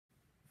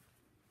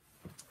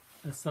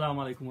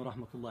Assalamu alaikum wa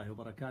rahmatullahi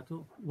wa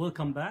barakatuh.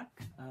 Welcome back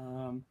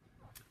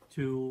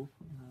to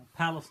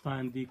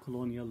Palestine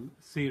Decolonial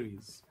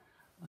series.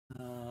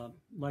 I'd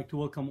like to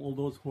welcome all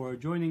those who are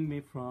joining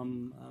me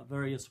from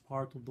various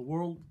parts of the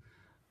world.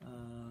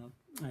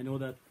 I know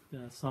that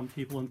some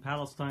people in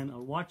Palestine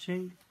are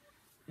watching,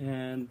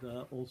 and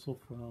also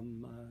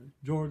from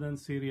Jordan,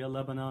 Syria,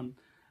 Lebanon,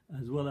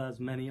 as well as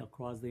many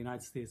across the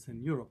United States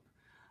and Europe.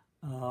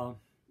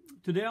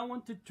 Today I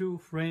wanted to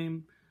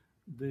frame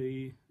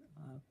the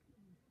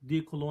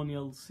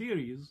decolonial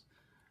series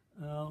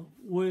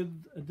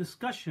with a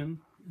discussion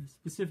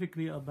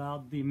specifically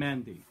about the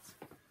mandate.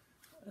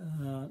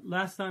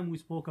 Last time we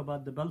spoke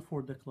about the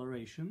Balfour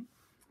Declaration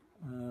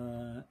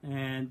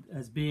and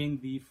as being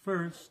the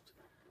first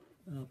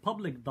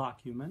public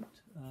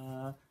document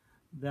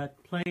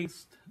that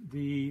placed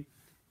the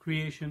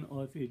creation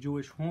of a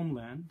Jewish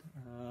homeland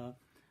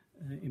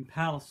in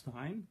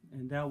Palestine,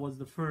 and that was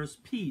the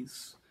first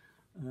piece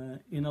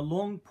in a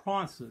long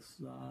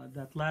process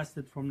that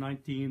lasted from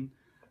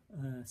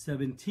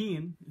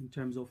 1917 in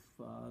terms of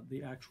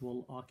the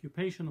actual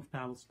occupation of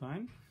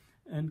Palestine,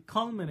 and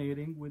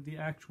culminating with the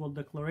actual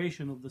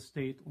declaration of the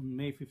state on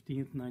May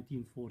 15th,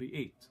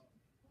 1948.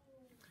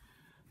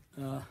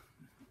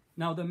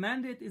 Now, the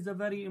mandate is a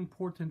very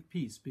important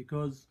piece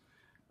because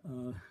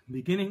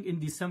beginning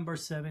in December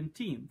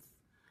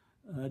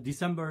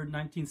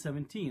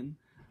 1917,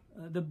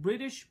 the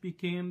British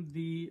became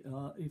the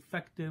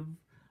effective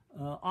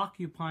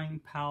occupying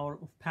power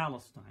of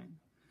Palestine.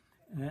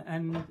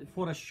 And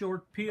for a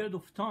short period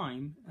of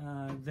time,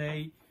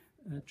 they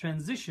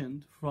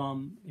transitioned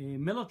from a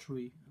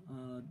military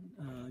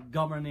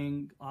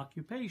governing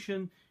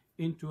occupation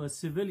into a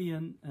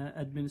civilian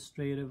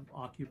administrative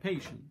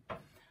occupation.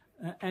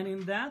 And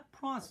in that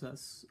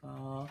process,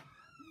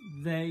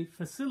 they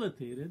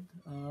facilitated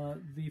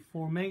the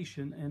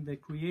formation and the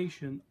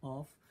creation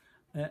of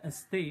a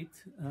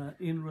state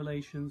in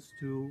relations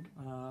to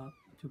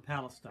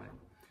Palestine.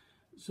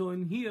 So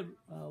in here,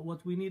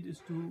 what we need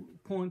is to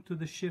point to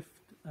the shift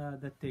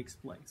that takes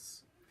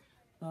place.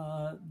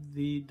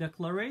 The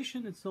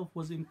declaration itself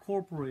was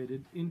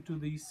incorporated into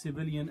the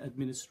civilian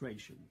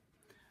administration.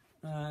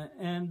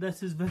 And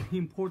this is very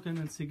important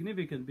and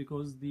significant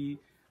because the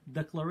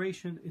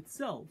declaration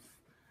itself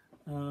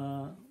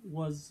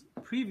was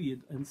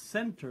previewed and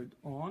centered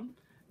on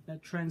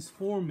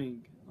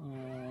transforming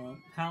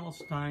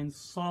Palestine's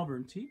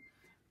sovereignty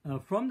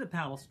from the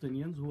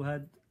Palestinians who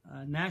had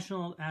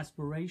national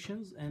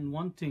aspirations and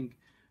wanting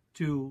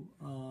to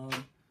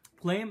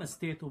claim a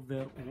state of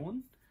their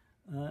own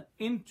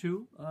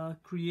into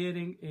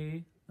creating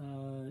a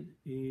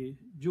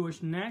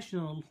Jewish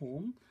national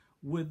home,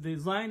 with the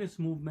Zionist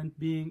movement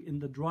being in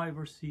the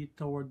driver's seat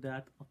toward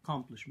that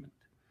accomplishment.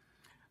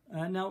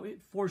 Now,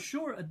 for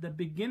sure, at the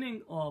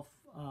beginning of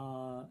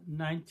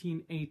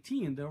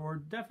 1918, there were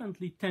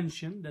definitely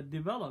tension that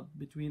developed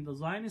between the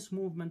Zionist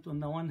movement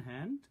on the one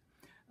hand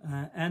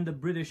and the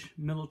British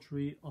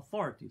military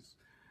authorities.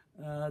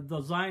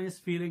 The Zionists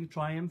feeling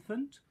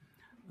triumphant,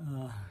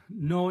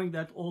 knowing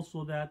that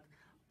also that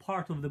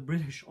part of the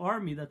British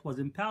army that was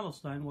in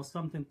Palestine was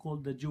something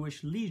called the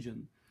Jewish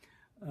Legion.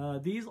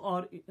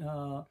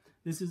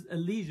 This is a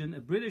legion, a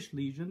British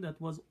legion,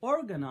 that was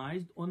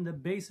organized on the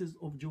basis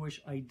of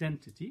Jewish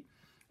identity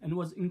and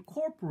was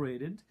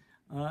incorporated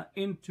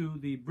into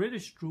the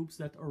British troops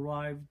that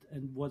arrived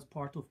and was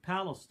part of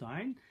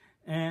Palestine.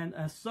 And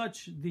as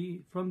such,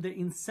 from the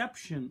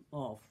inception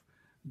of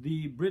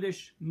the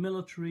British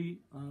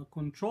military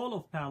control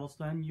of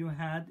Palestine, you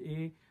had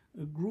a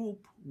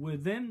group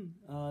within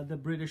the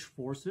British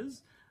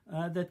forces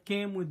that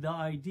came with the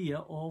idea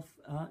of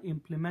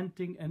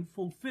implementing and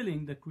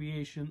fulfilling the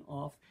creation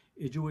of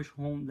a Jewish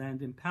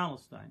homeland in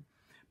Palestine.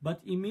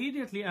 But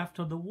immediately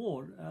after the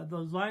war,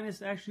 the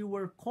Zionists actually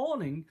were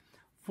calling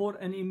for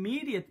an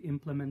immediate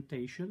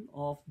implementation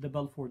of the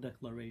Balfour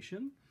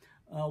Declaration,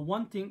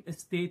 wanting a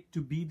state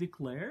to be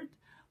declared,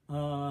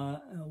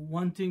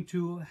 wanting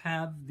to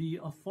have the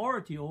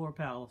authority over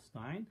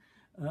Palestine,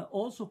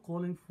 also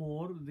calling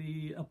for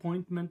the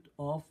appointment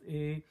of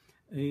a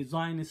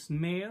Zionist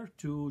mayor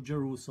to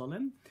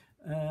Jerusalem,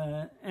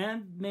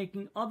 and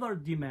making other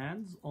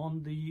demands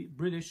on the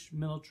British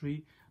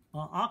military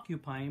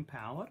occupying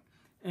power.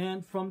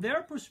 And from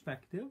their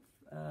perspective,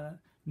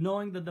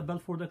 knowing that the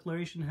Balfour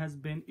Declaration has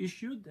been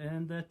issued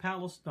and that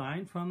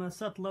Palestine, from a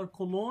settler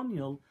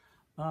colonial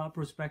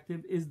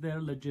perspective, is their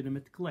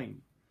legitimate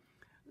claim.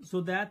 So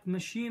that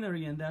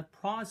machinery and that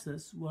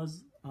process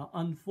was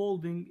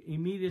unfolding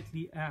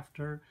immediately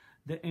after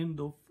the end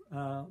of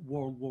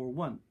World War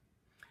I.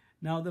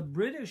 Now, the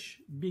British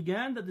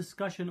began the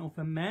discussion of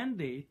a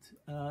mandate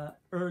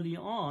early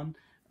on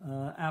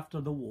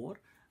after the war.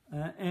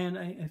 And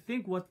I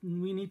think what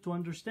we need to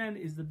understand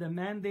is that the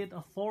mandate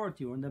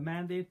authority or the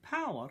mandate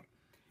power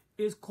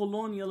is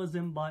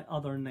colonialism by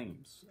other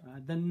names.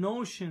 The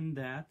notion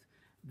that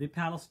the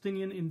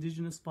Palestinian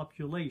indigenous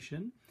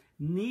population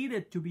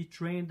needed to be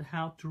trained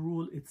how to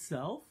rule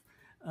itself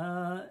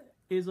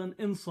is an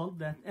insult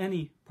that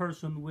any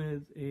person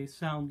with a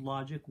sound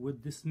logic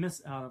would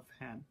dismiss out of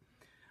hand.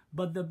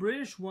 But the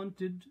British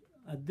wanted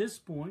at this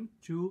point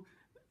to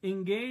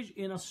engage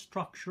in a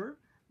structure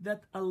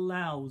that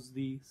allows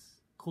the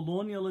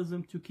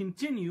colonialism to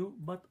continue,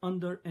 but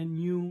under a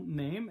new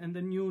name, and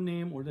the new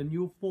name or the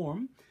new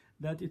form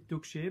that it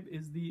took shape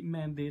is the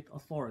Mandate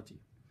Authority.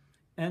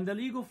 And the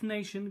League of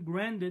Nations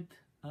granted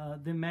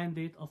the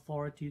Mandate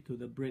Authority to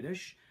the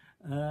British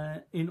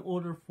in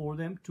order for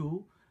them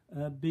to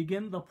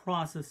begin the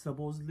process,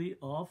 supposedly,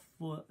 of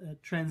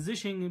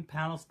transitioning in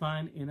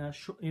Palestine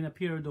in a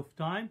period of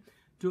time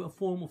to a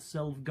form of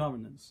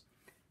self-governance.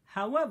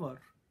 However,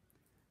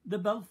 the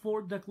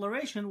Balfour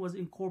Declaration was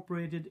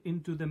incorporated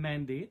into the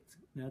mandate,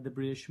 the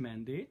British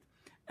mandate,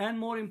 and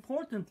more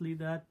importantly,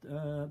 that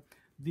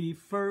the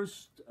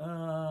first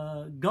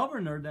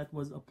governor that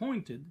was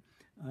appointed,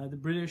 the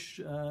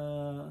British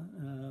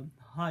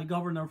High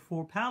Governor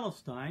for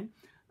Palestine,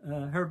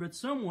 Herbert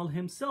Samuel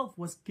himself,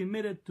 was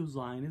committed to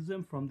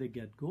Zionism from the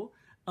get-go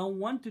and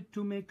wanted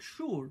to make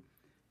sure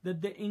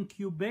that the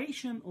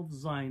incubation of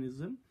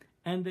Zionism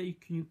and the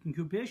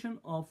incubation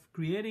of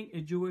creating a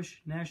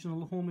Jewish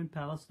national home in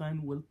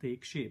Palestine will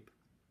take shape.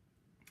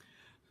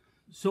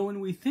 So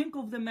when we think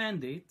of the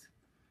mandate,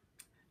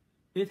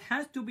 it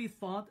has to be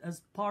thought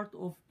as part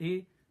of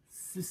a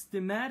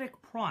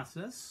systematic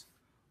process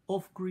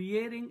of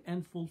creating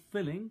and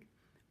fulfilling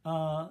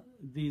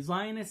the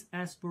Zionist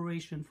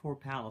aspiration for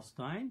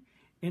Palestine,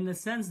 in the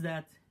sense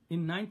that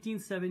in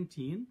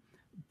 1917,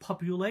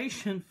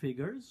 population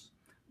figures,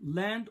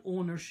 land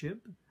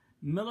ownership,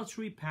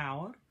 military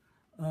power,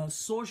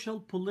 social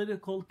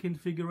political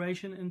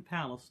configuration in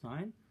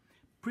Palestine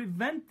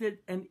prevented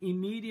an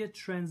immediate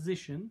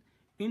transition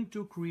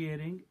into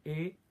creating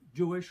a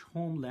Jewish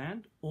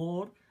homeland,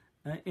 or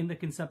in the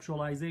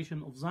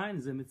conceptualization of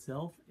Zionism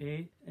itself,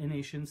 a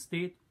nation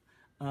state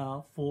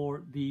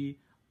for the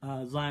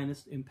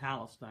Zionists in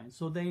Palestine.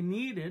 So they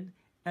needed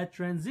a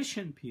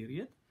transition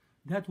period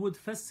that would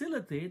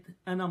facilitate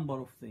a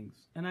number of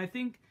things. And I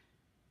think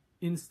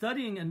in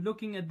studying and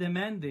looking at the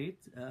mandate,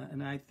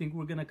 and I think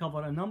we're going to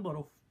cover a number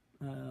of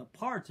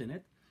parts in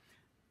it,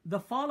 the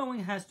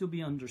following has to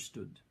be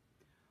understood.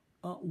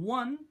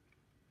 One,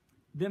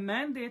 the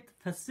mandate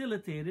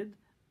facilitated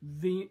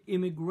the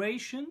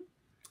immigration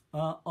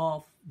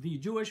of the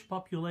Jewish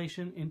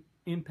population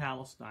in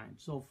Palestine.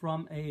 So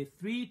from a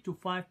 3 to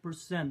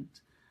 5%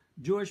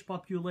 Jewish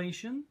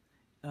population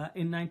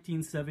in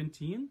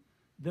 1917,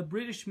 the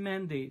British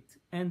mandate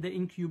and the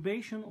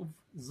incubation of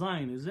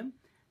Zionism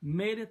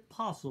made it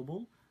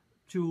possible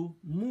to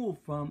move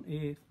from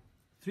a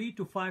 3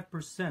 to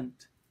 5%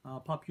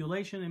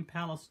 population in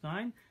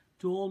Palestine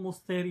to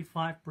almost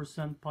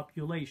 35%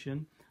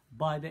 population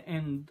by the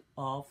end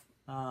of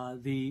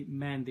the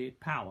mandate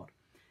power.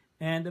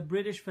 And the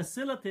British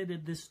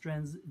facilitated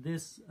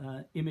this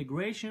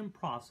immigration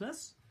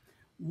process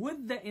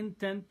with the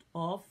intent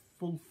of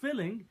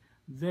fulfilling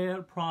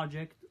their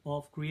project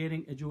of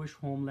creating a Jewish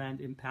homeland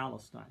in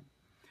Palestine.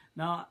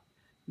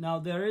 Now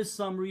there is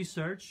some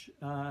research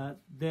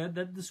there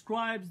that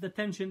describes the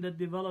tension that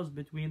develops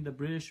between the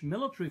British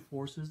military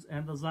forces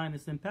and the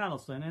Zionists in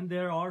Palestine, and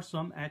there are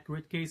some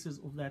accurate cases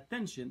of that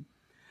tension.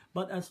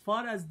 But as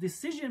far as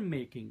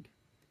decision-making,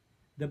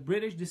 the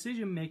British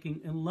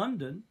decision-making in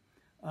London,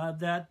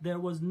 that there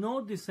was no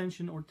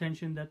dissension or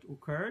tension that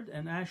occurred,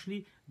 and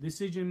actually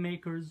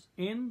decision-makers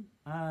in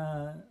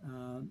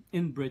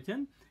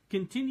Britain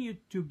continued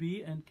to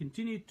be and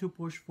continued to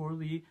push for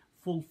the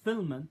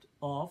fulfillment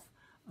of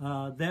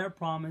their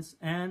promise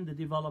and the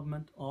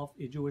development of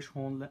a Jewish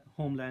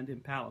homeland in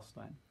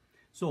Palestine.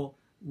 So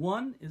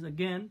one is,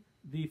 again,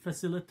 the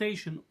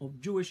facilitation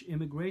of Jewish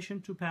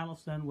immigration to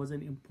Palestine was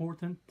an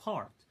important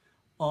part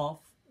of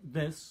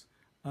this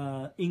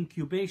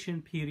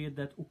incubation period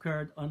that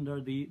occurred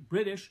under the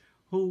British,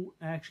 who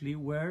actually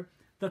were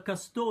the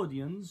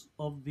custodians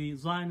of the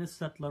Zionist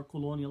settler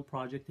colonial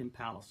project in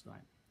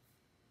Palestine.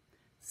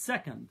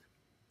 Second,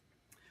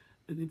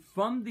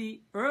 from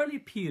the early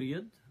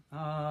period,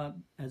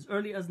 as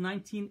early as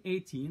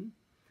 1918,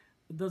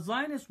 the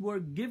Zionists were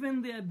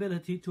given the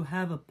ability to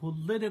have a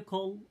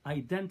political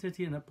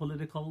identity and a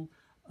political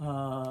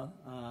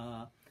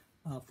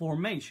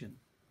formation.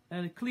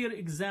 And a clear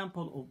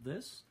example of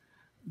this,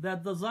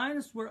 that the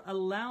Zionists were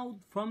allowed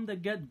from the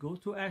get-go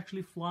to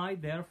actually fly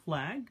their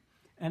flag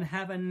and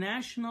have a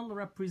national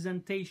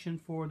representation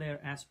for their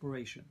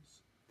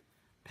aspirations.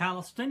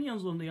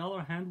 Palestinians, on the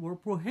other hand, were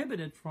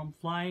prohibited from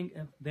flying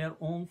their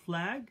own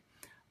flag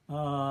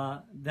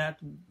that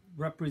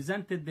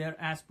represented their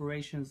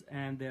aspirations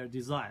and their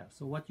desires.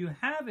 So what you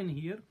have in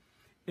here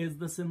is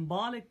the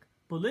symbolic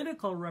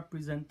political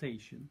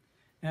representation,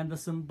 and the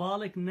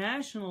symbolic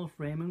national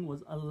framing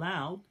was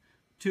allowed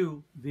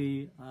to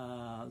the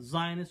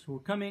Zionists who were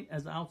coming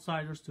as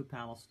outsiders to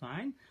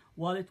Palestine,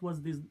 while it was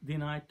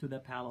denied to the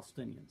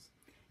Palestinians.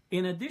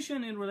 In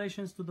addition, in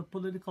relation to the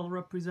political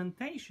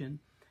representation,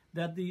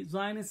 that the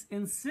Zionists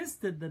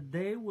insisted that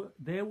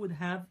they would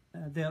have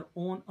their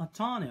own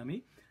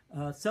autonomy,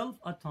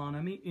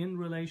 self-autonomy in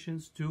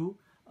relations to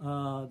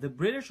the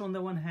British on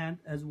the one hand,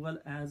 as well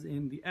as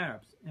in the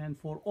Arabs. And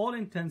for all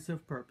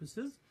intensive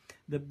purposes,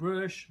 the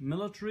British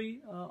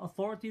military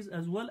authorities,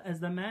 as well as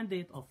the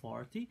Mandate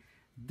Authority,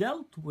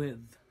 dealt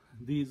with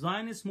the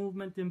Zionist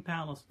movement in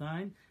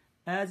Palestine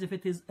as if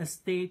it is a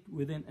state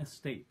within a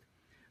state,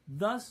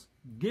 thus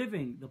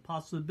giving the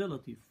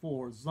possibility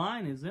for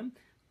Zionism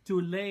to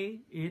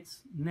lay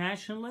its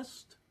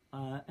nationalist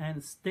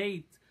and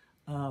state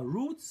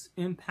roots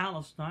in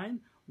Palestine,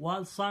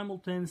 while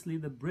simultaneously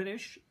the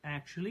British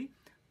actually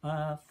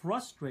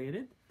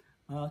frustrated,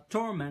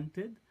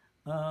 tormented,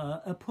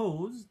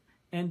 opposed,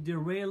 and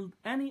derailed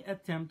any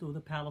attempt of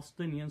the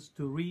Palestinians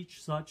to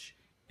reach such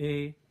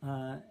a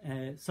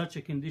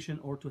condition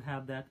or to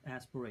have that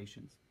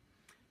aspirations.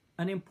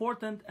 An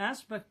important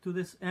aspect to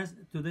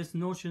this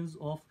notions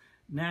of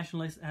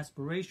nationalist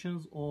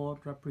aspirations or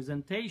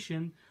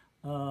representation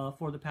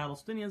for the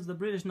Palestinians, the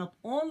British not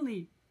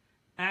only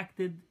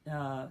acted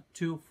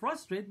to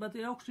frustrate, but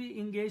they actually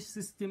engaged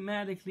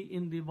systematically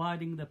in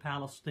dividing the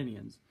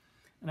Palestinians.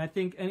 And I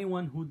think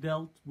anyone who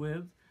dealt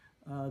with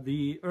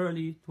the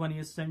early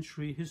 20th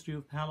century history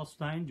of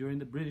Palestine during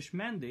the British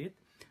Mandate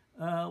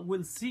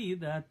will see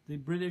that the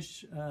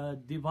British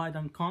divide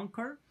and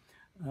conquer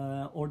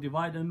or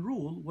divide and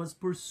rule was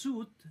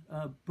pursued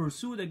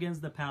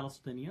against the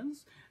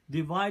Palestinians,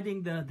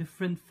 dividing the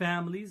different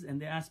families and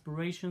the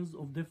aspirations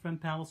of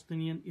different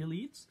Palestinian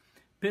elites,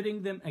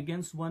 pitting them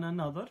against one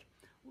another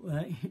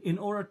in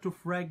order to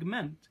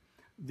fragment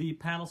the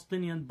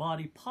Palestinian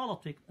body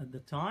politic at the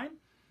time,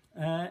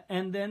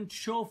 and then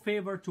show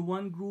favor to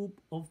one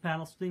group of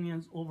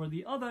Palestinians over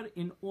the other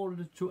in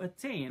order to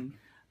attain,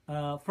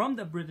 from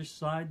the British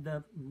side,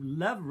 the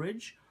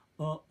leverage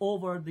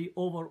over the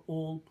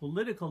overall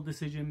political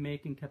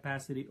decision-making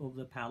capacity of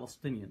the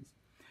Palestinians.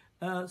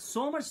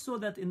 So much so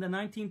that in the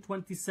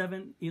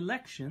 1927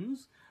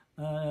 elections,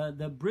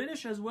 the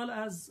British, as well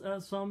as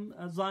some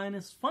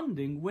Zionist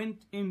funding,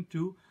 went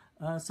into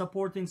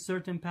supporting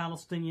certain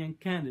Palestinian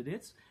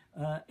candidates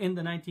in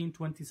the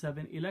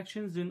 1927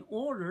 elections in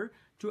order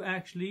to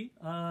actually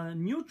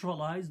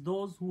neutralize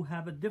those who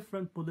have a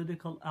different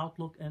political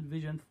outlook and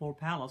vision for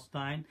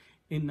Palestine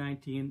in the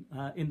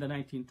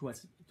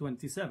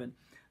 1927.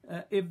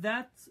 If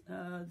that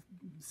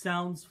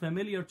sounds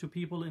familiar to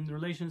people in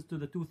relations to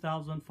the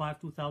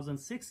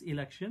 2005-2006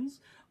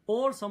 elections,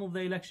 or some of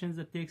the elections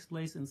that takes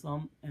place in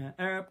some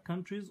Arab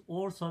countries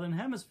or Southern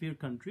Hemisphere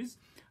countries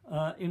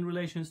in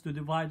relations to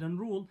divide and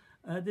rule,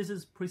 this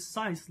is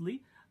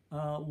precisely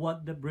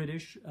what the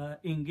British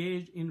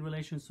engaged in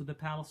relations to the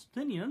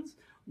Palestinians,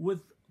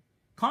 with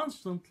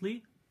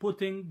constantly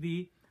putting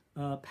the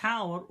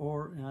power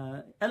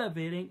or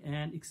elevating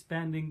and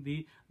expanding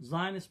the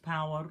Zionist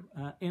power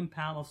in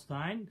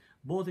Palestine,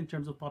 both in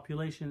terms of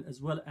population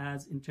as well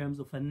as in terms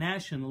of a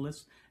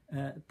nationalist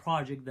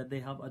project that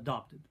they have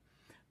adopted.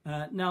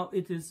 Now,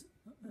 it is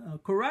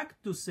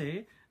correct to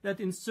say that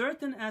in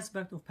certain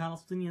aspects of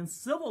Palestinian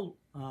civil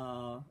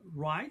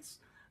rights,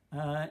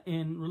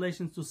 in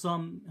relation to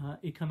some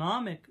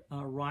economic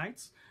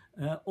rights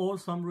or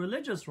some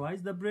religious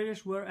rights, the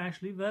British were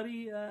actually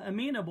very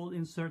amenable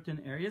in certain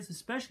areas,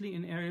 especially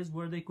in areas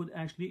where they could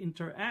actually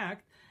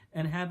interact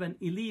and have an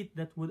elite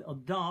that would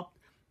adopt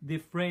the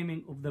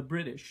framing of the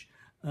British.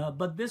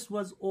 But this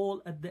was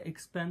all at the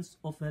expense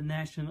of the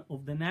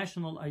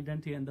national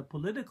identity and the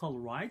political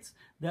rights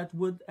that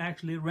would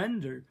actually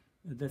render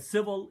the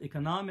civil,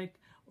 economic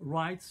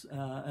rights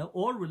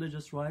or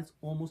religious rights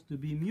almost to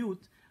be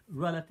mute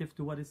relative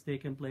to what is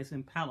taking place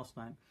in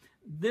Palestine.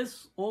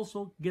 This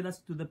also gets us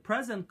to the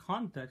present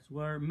context,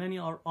 where many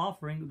are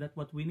offering that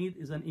what we need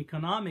is an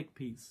economic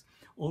peace,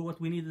 or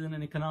what we need is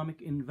an economic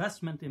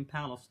investment in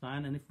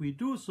Palestine, and if we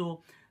do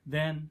so,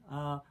 then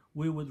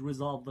we would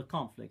resolve the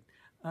conflict.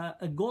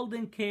 A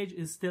golden cage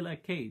is still a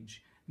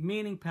cage,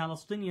 meaning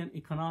Palestinian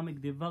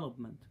economic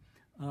development,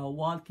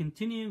 while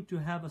continuing to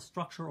have a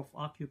structure of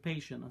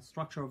occupation, a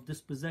structure of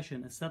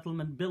dispossession, a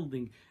settlement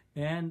building,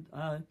 and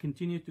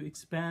continue to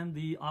expand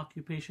the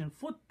occupation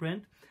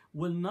footprint,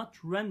 will not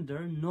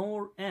render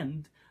nor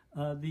end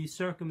the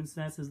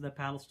circumstances that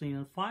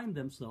Palestinians find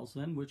themselves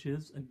in, which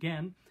is,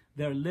 again,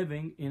 they're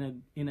living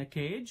in a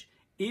cage.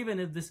 Even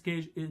if this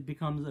cage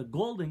becomes a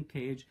golden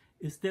cage,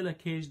 is still a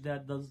cage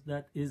that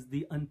is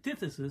the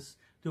antithesis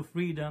to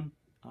freedom,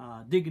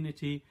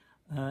 dignity,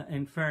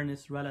 and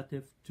fairness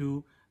relative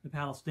to the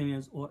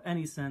Palestinians, or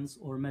any sense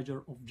or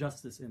measure of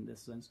justice in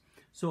this sense.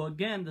 So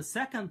again, the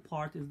second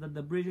part is that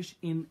the British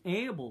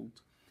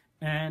enabled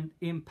and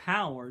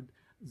empowered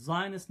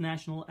Zionist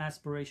national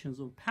aspirations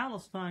of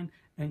Palestine,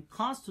 and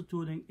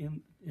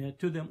constituting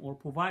to them, or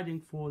providing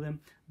for them,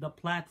 the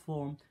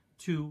platform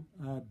to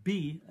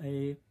be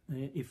a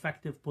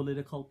effective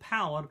political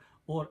power,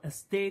 or a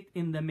state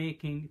in the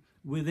making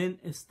within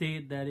a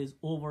state that is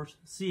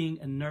overseeing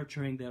and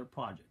nurturing their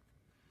project.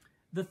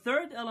 The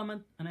third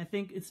element, and I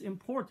think it's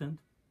important,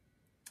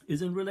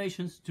 is in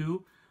relations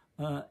to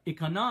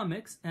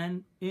economics,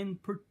 and in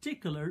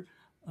particular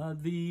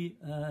the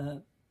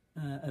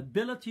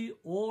ability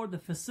or the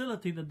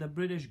facility that the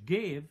British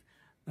gave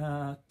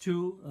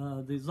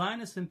to the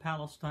Zionists in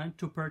Palestine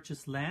to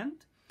purchase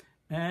land,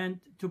 and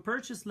to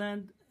purchase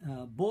land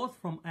both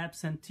from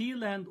absentee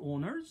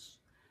landowners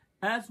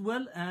as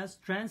well as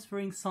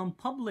transferring some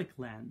public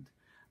land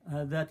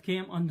that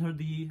came under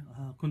the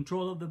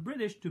control of the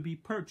British to be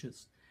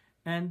purchased.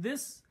 And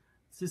this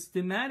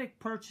systematic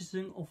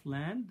purchasing of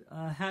land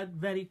had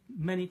very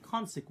many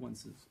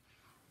consequences.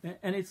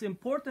 And it's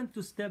important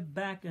to step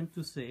back and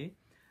to say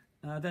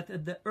that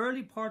at the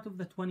early part of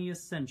the 20th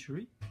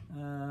century,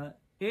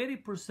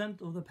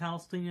 80% of the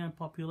Palestinian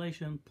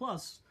population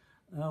plus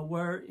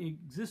were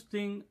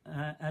existing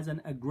as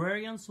an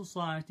agrarian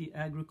society,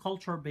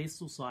 agriculture-based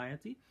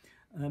society.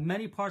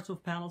 Many parts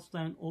of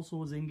Palestine also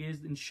was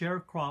engaged in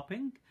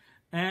sharecropping,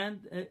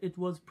 and it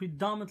was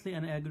predominantly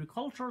an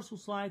agricultural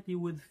society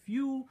with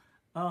few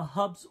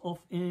hubs of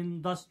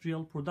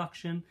industrial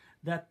production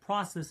that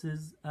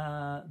processes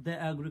the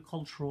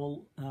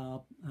agricultural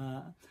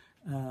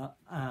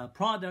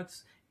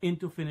products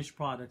into finished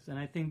products. And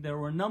I think there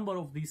were a number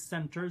of these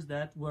centers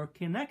that were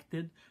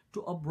connected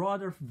to a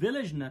broader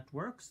village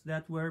networks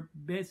that were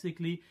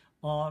basically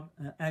our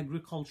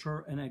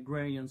agriculture and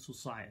agrarian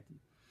society.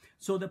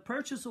 So the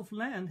purchase of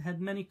land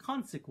had many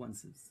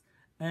consequences,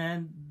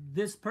 and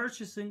this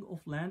purchasing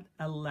of land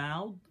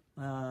allowed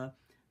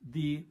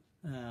the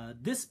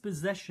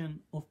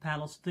dispossession of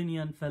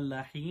Palestinian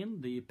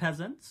fallahin, the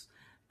peasants,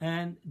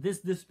 and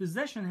this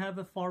dispossession have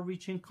a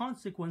far-reaching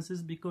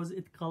consequences because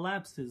it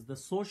collapses the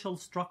social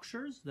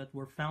structures that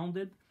were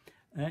founded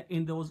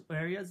in those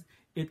areas.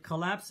 It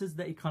collapses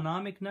the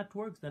economic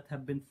networks that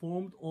have been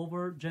formed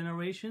over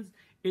generations.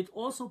 It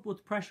also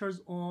put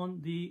pressures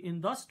on the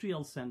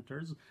industrial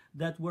centers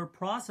that were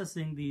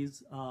processing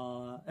these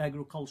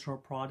agricultural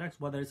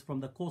products, whether it's from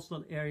the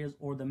coastal areas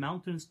or the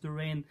mountainous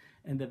terrain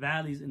and the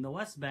valleys in the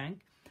West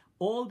Bank.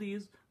 All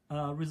these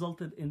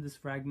resulted in this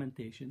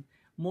fragmentation.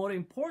 More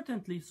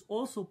importantly, it's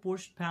also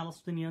pushed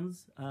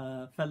Palestinians,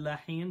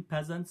 fallahin,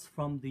 peasants,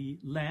 from the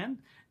land,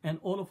 and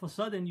all of a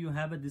sudden you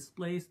have a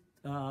displaced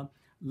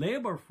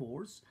labor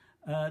force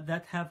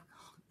that have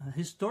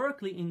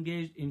historically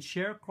engaged in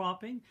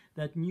sharecropping,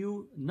 that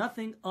knew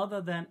nothing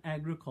other than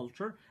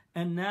agriculture,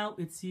 and now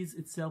it sees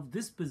itself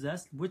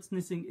dispossessed,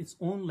 witnessing its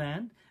own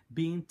land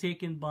being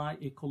taken by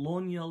a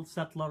colonial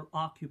settler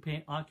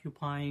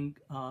occupying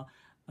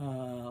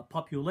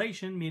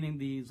population, meaning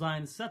the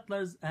Zionist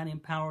settlers, and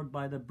empowered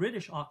by the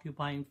British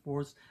occupying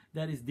force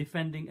that is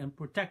defending and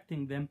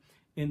protecting them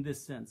in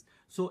this sense.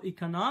 So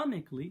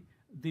economically,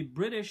 the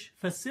British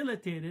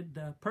facilitated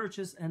the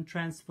purchase and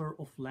transfer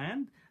of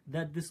land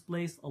that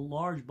displaced a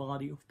large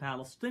body of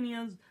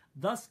Palestinians,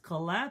 thus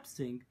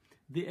collapsing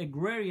the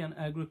agrarian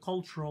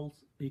agricultural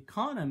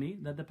economy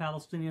that the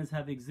Palestinians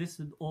have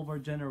existed over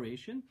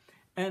generation.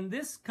 And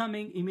this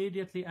coming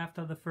immediately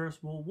after the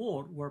First World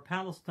War, where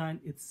Palestine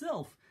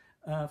itself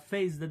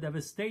faced the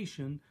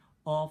devastation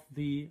of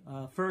the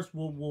First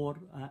World War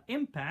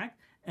impact.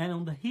 And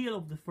on the heel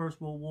of the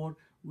First World War,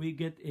 we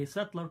get a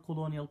settler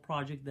colonial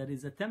project that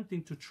is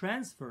attempting to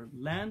transfer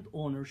land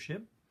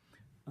ownership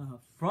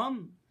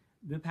from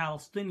the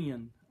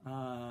Palestinian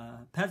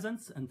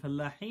peasants and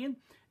fallahin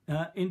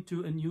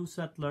into a new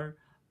settler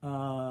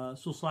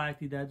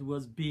society that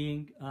was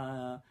being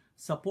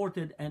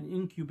supported and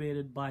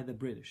incubated by the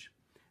British.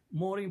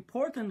 More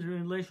important in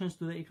relation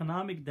to the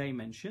economic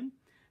dimension,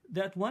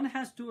 that one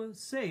has to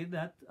say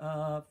that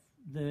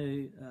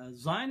the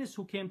Zionists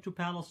who came to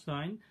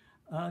Palestine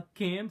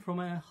came from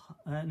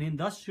an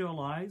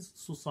industrialized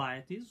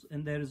societies,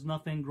 and there is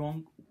nothing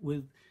wrong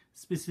with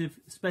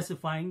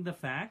specifying the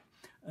fact.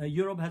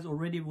 Europe has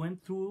already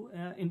went through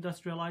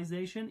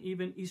industrialization.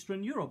 Even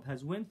Eastern Europe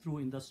has went through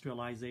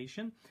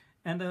industrialization,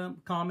 and the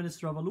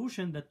communist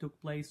revolution that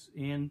took place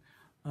in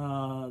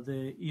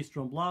the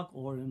Eastern Bloc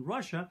or in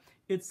Russia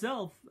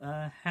itself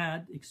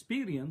had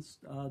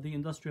experienced the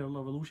Industrial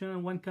Revolution,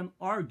 and one can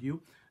argue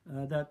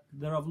that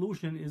the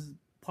revolution is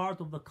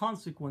part of the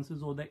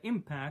consequences or the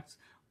impacts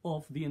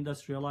of the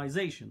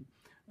industrialization.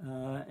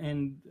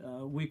 And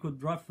we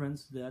could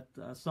reference that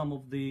some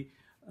of the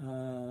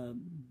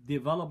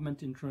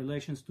development in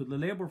relations to the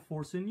labor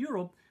force in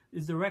Europe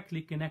is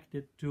directly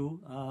connected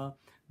to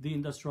the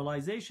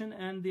industrialization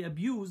and the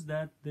abuse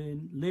that the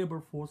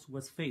labor force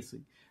was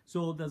facing.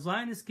 So the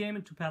Zionists came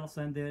into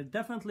Palestine. They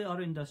definitely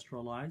are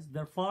industrialized.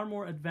 They're far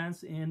more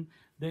advanced in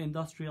the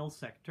industrial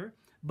sector,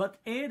 but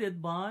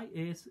aided by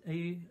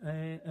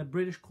a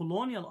British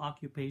colonial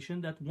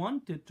occupation that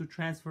wanted to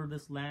transfer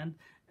this land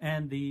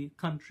and the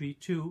country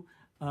to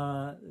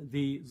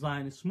the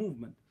Zionist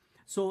movement.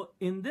 So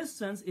in this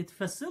sense, it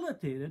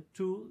facilitated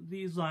to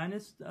the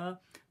Zionists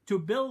to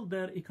build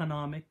their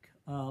economic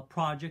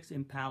projects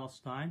in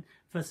Palestine,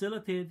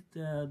 facilitated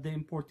the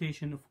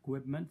importation of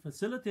equipment,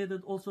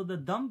 facilitated also the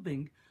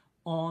dumping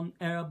on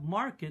Arab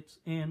markets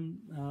in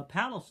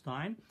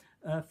Palestine,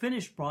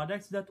 finished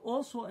products that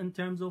also in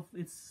terms of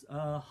its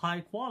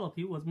high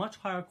quality was much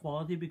higher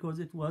quality because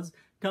it was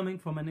coming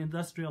from an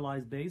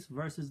industrialized base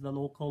versus the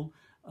local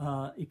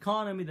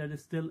economy that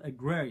is still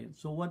agrarian.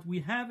 So what we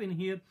have in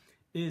here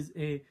is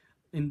a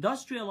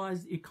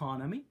industrialized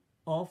economy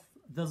of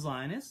the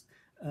Zionists,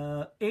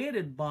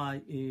 aided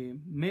by a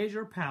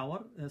major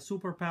power, a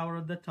superpower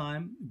at the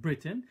time,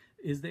 Britain,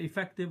 is the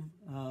effective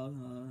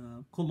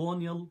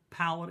colonial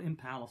power in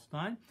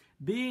Palestine,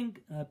 being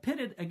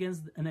pitted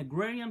against an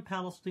agrarian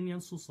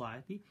Palestinian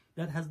society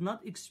that has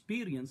not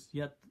experienced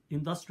yet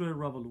industrial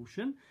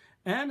revolution,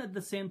 and at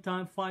the same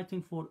time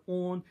fighting for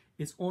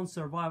its own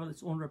survival,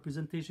 its own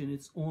representation,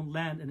 its own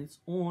land, and its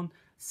own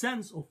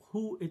sense of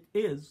who it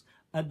is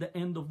at the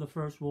end of the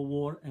First World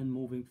War and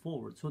moving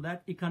forward. So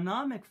that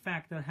economic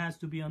factor has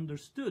to be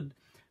understood,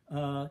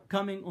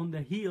 coming on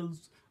the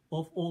heels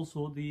of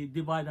also the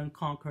divide and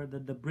conquer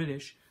that the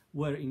British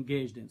were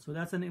engaged in. So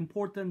that's an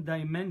important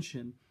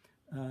dimension.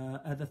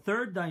 The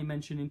third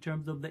dimension in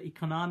terms of the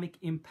economic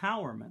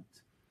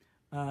empowerment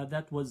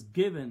that was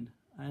given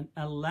and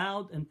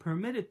allowed and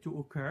permitted to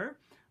occur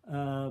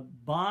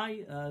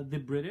by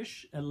the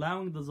British,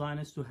 allowing the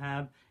Zionists to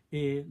have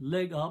a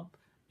leg up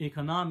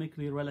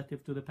economically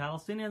relative to the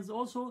Palestinians,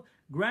 also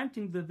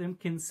granting them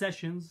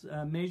concessions,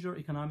 major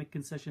economic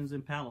concessions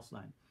in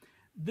Palestine.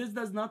 This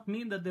does not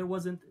mean that there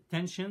wasn't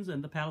tensions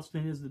and the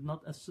Palestinians did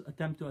not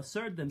attempt to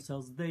assert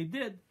themselves. They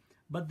did,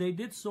 but they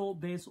did so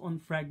based on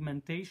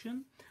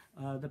fragmentation.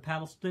 The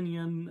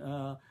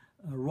Palestinian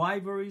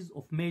rivalries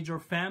of major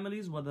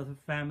families, whether the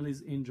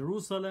families in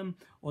Jerusalem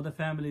or the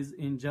families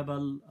in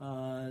Jabal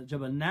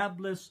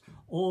Nablus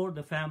or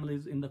the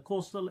families in the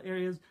coastal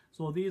areas.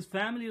 So these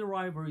family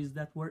rivalries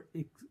that were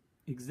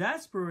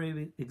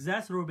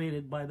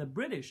exacerbated by the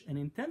British and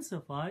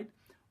intensified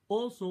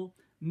also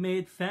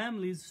made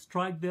families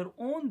strike their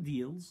own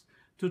deals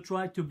to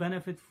try to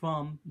benefit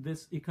from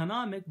this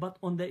economic, but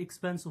on the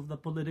expense of the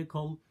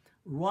political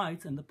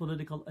rights and the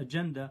political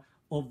agenda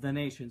of the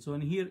nation. So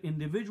in here,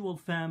 individual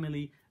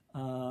family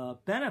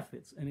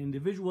benefits and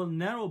individual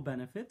narrow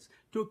benefits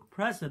took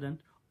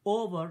precedent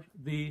over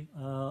the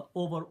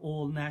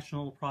overall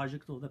national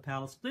project of the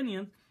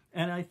Palestinians.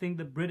 And I think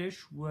the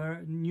British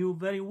knew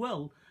very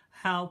well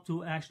how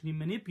to actually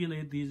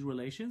manipulate these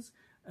relations.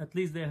 At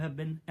least they have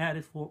been at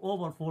it for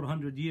over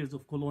 400 years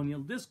of colonial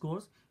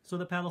discourse. So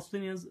the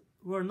Palestinians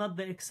were not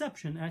the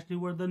exception, actually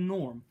were the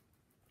norm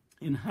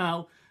in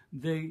how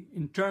the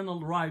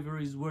internal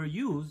rivalries were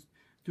used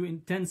to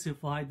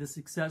intensify the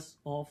success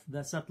of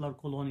the settler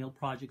colonial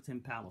projects in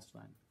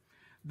Palestine.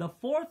 The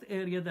fourth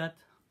area that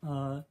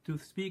to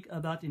speak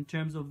about in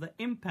terms of the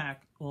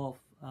impact of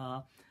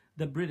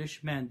the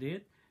British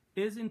mandate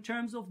is in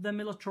terms of the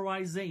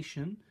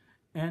militarization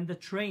and the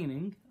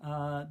training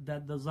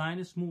that the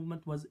Zionist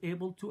movement was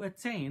able to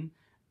attain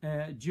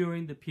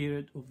during the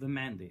period of the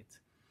mandate.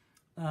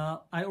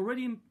 I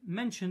already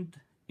mentioned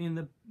in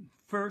the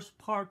first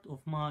part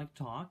of my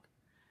talk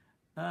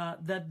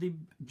that the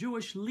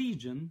Jewish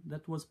Legion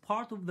that was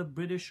part of the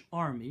British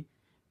Army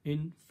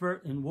in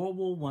World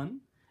War I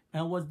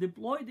and was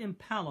deployed in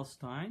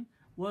Palestine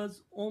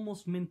was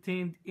almost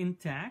maintained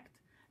intact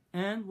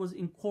and was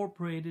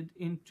incorporated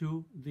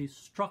into the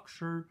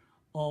structure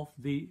of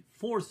the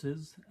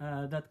forces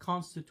that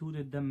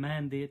constituted the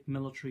mandate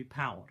military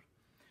power.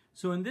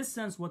 So in this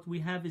sense, what we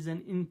have is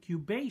an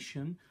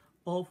incubation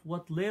of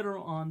what later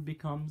on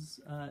becomes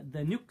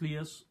the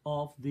nucleus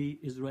of the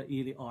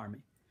Israeli army.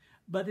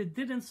 But it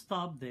didn't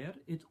stop there.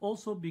 It's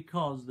also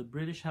because the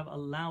British have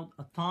allowed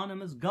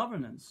autonomous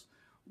governance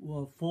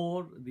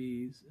for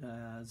the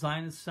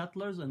Zionist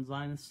settlers and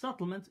Zionist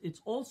settlements.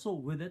 It's also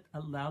with it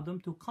allowed them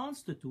to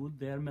constitute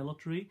their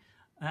military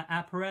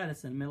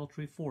apparatus and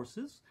military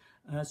forces.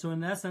 So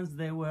in essence,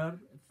 they were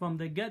from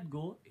the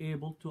get-go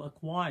able to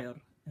acquire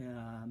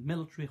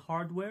military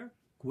hardware,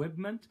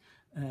 equipment,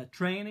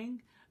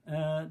 training,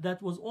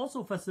 that was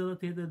also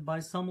facilitated by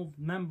some of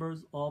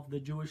members of the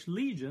Jewish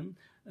Legion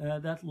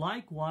that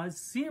likewise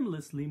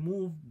seamlessly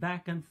moved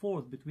back and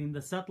forth between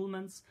the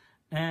settlements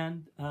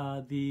and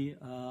the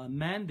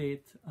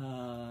mandate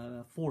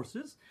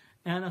forces,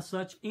 and as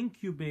such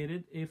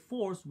incubated a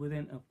force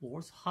within a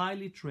force,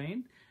 highly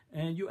trained.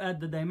 And you add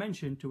the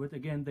dimension to it,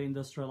 again, the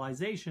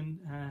industrialization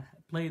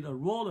played a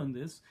role in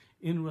this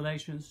in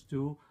relations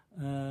to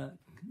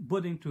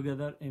putting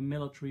together a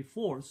military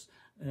force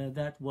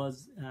that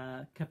was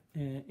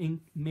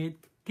made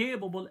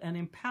capable and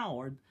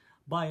empowered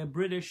by a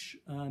British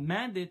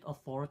mandate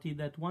authority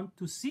that want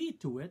to see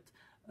to it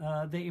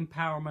the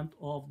empowerment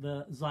of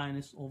the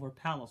Zionists over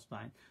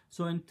Palestine.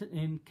 So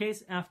in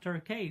case after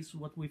case,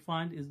 what we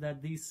find is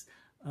that this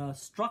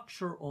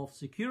structure of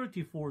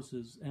security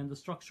forces and the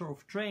structure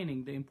of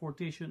training, the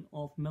importation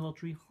of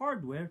military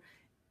hardware,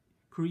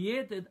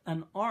 created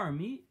an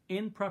army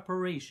in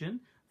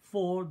preparation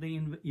for the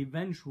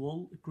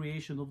eventual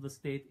creation of the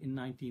state in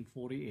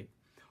 1948.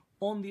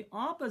 On the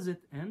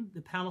opposite end,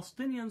 the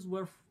Palestinians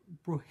were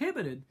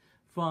prohibited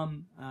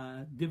from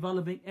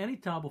developing any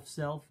type of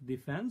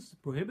self-defense,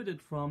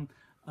 prohibited from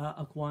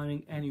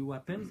acquiring any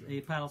weapons.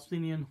 A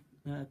Palestinian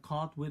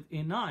caught with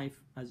a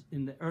knife as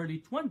in the early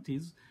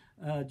 20s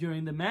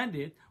during the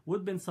mandate would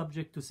have been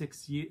subject to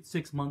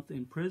 6 months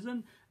in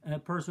prison. A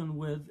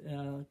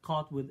person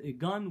caught with a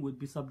gun would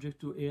be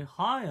subject to a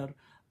higher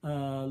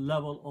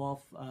level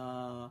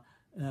of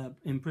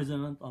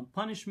imprisonment on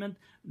punishment,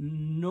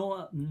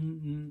 no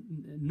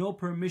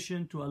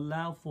permission to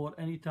allow for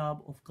any type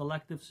of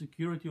collective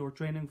security or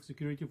training of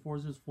security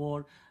forces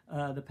for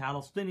the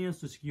Palestinians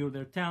to secure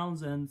their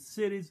towns and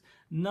cities.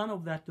 None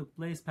of that took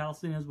place.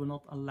 Palestinians were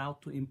not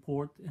allowed to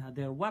import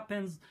their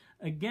weapons.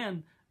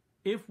 Again,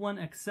 if one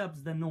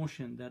accepts the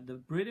notion that the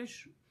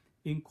British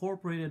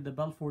incorporated the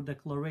Balfour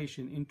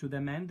Declaration into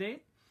the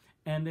mandate,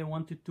 and they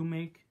wanted to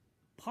make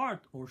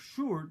part or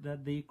sure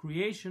that the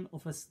creation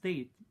of a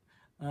state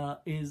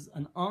is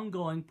an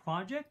ongoing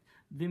project,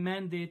 the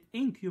mandate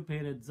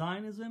incubated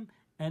Zionism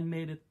and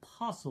made it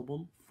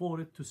possible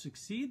for it to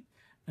succeed.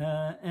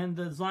 And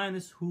the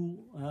Zionists,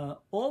 who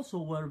also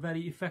were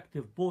very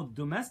effective both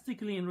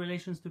domestically in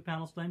relations to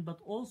Palestine, but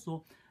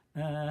also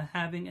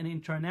having an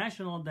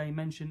international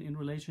dimension in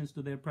relations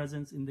to their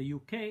presence in the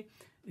UK,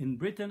 in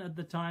Britain at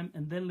the time,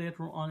 and then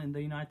later on in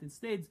the United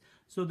States.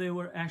 So they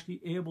were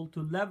actually able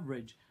to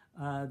leverage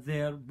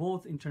their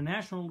both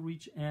international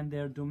reach and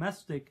their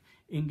domestic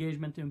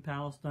engagement in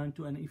Palestine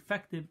to an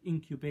effective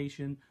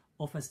incubation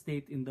of a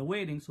state in the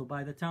waiting. So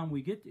by the time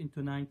we get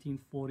into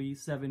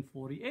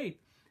 1947-48,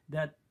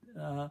 that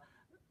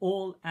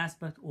all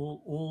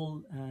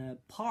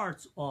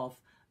parts of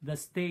the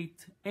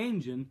state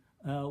engine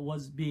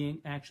was being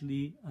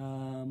actually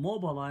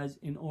mobilized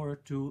in order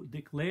to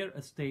declare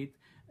a state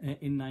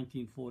in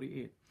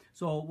 1948.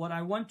 So what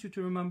I want you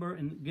to remember,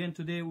 and again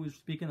today we're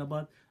speaking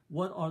about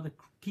what are the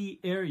key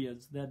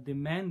areas that the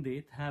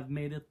mandate have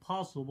made it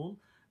possible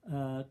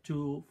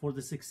for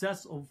the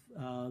success of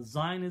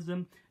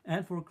Zionism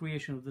and for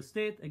creation of the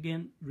state.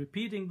 Again,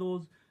 repeating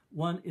those.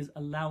 One is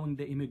allowing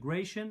the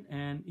immigration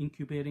and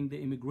incubating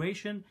the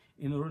immigration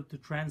in order to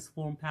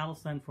transform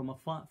Palestine from a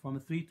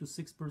 3 to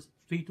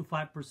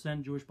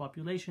 5% Jewish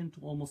population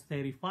to almost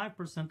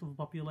 35% of the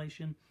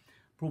population,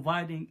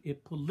 providing a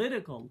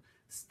political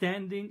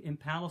standing in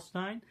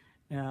Palestine,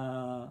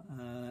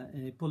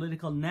 a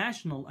political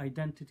national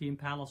identity in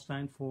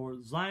Palestine for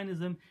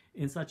Zionism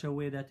in such a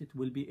way that it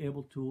will be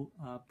able to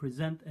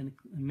present and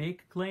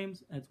make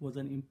claims. It was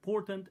an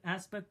important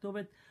aspect of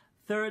it.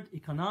 Third,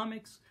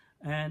 economics,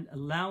 and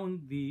allowing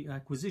the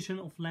acquisition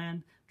of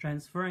land,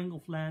 transferring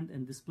of land,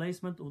 and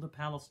displacement of the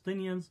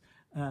Palestinians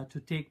to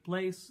take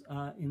place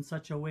in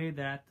such a way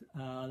that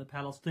the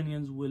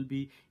Palestinians will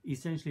be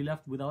essentially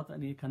left without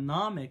an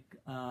economic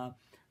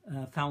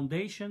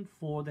foundation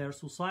for their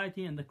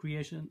society, and the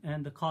creation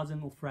and the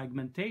causing of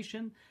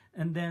fragmentation.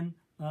 And then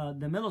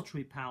the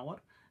military power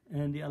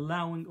and the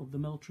allowing of the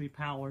military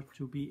power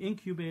to be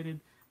incubated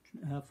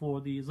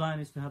for the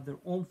Zionists to have their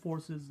own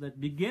forces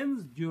that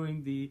begins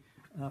during the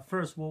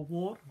First World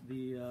War,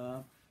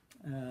 the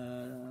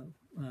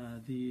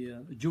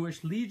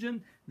Jewish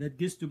Legion that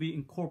gets to be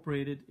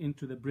incorporated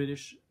into the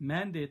British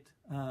Mandate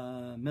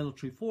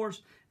military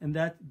force, and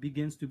that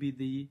begins to be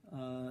the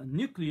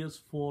nucleus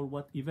for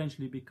what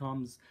eventually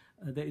becomes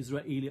the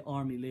Israeli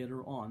army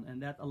later on,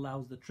 and that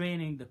allows the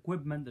training, the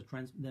equipment, the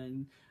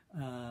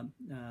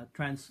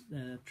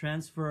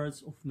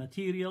transfers of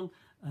material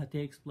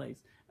takes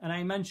place. And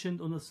I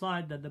mentioned on the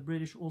side that the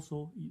British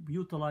also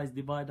utilized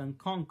divide and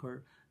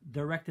conquer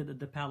directed at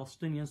the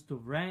Palestinians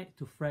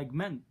to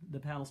fragment the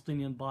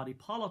Palestinian body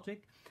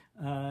politic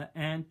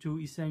and to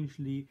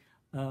essentially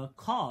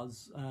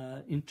cause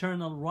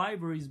internal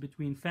rivalries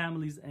between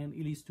families and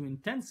elites to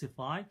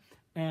intensify,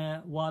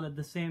 while at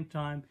the same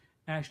time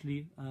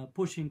actually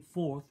pushing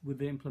forth with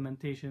the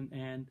implementation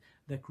and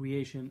the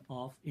creation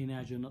of a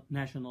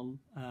national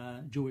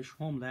Jewish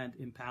homeland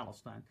in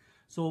Palestine.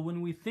 So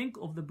when we think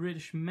of the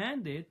British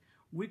Mandate,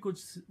 we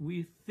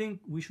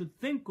should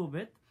think of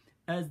it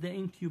as the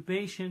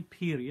incubation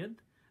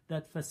period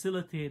that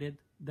facilitated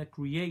the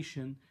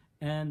creation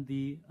and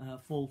the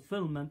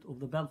fulfillment of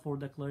the Balfour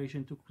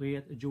Declaration to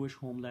create a Jewish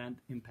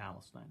homeland in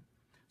Palestine.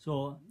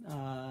 So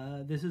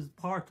this is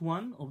part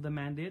one of the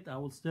mandate. I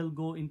will still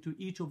go into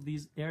each of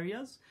these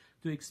areas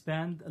to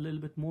expand a little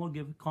bit more,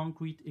 give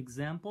concrete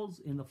examples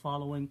in the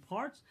following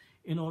parts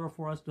in order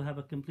for us to have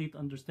a complete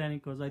understanding,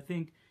 because I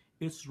think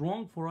it's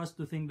wrong for us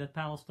to think that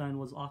Palestine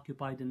was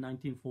occupied in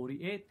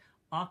 1948.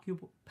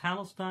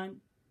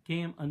 Palestine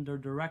came under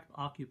direct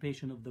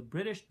occupation of the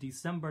British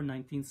December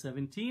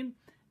 1917,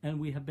 and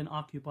we have been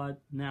occupied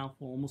now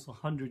for almost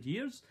 100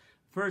 years,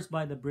 first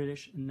by the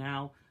British, and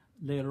now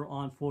later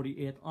on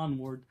 48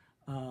 onward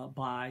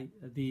by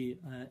the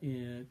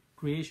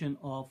creation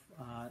of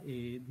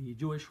the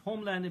Jewish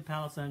homeland in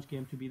Palestine, which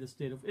came to be the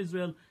State of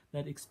Israel,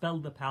 that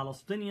expelled the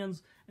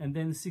Palestinians, and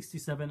then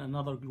 67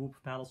 another group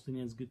of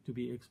Palestinians get to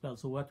be expelled.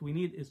 So what we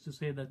need is to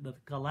say that the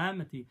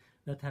calamity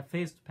that have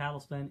faced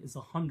Palestine is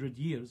 100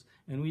 years,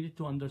 and we need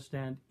to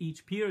understand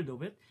each period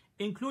of it,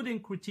 including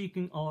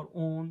critiquing our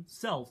own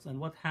selves and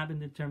what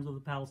happened in terms of the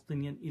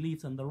Palestinian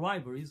elites and the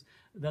rivalries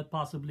that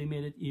possibly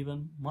made it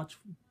even much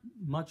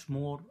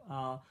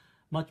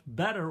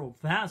better or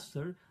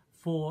faster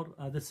for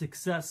the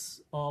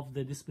success of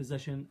the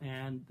dispossession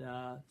and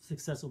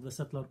success of the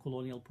settler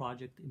colonial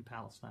project in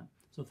Palestine.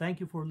 So thank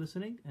you for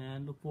listening,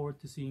 and look forward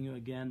to seeing you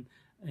again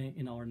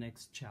in our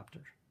next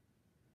chapter.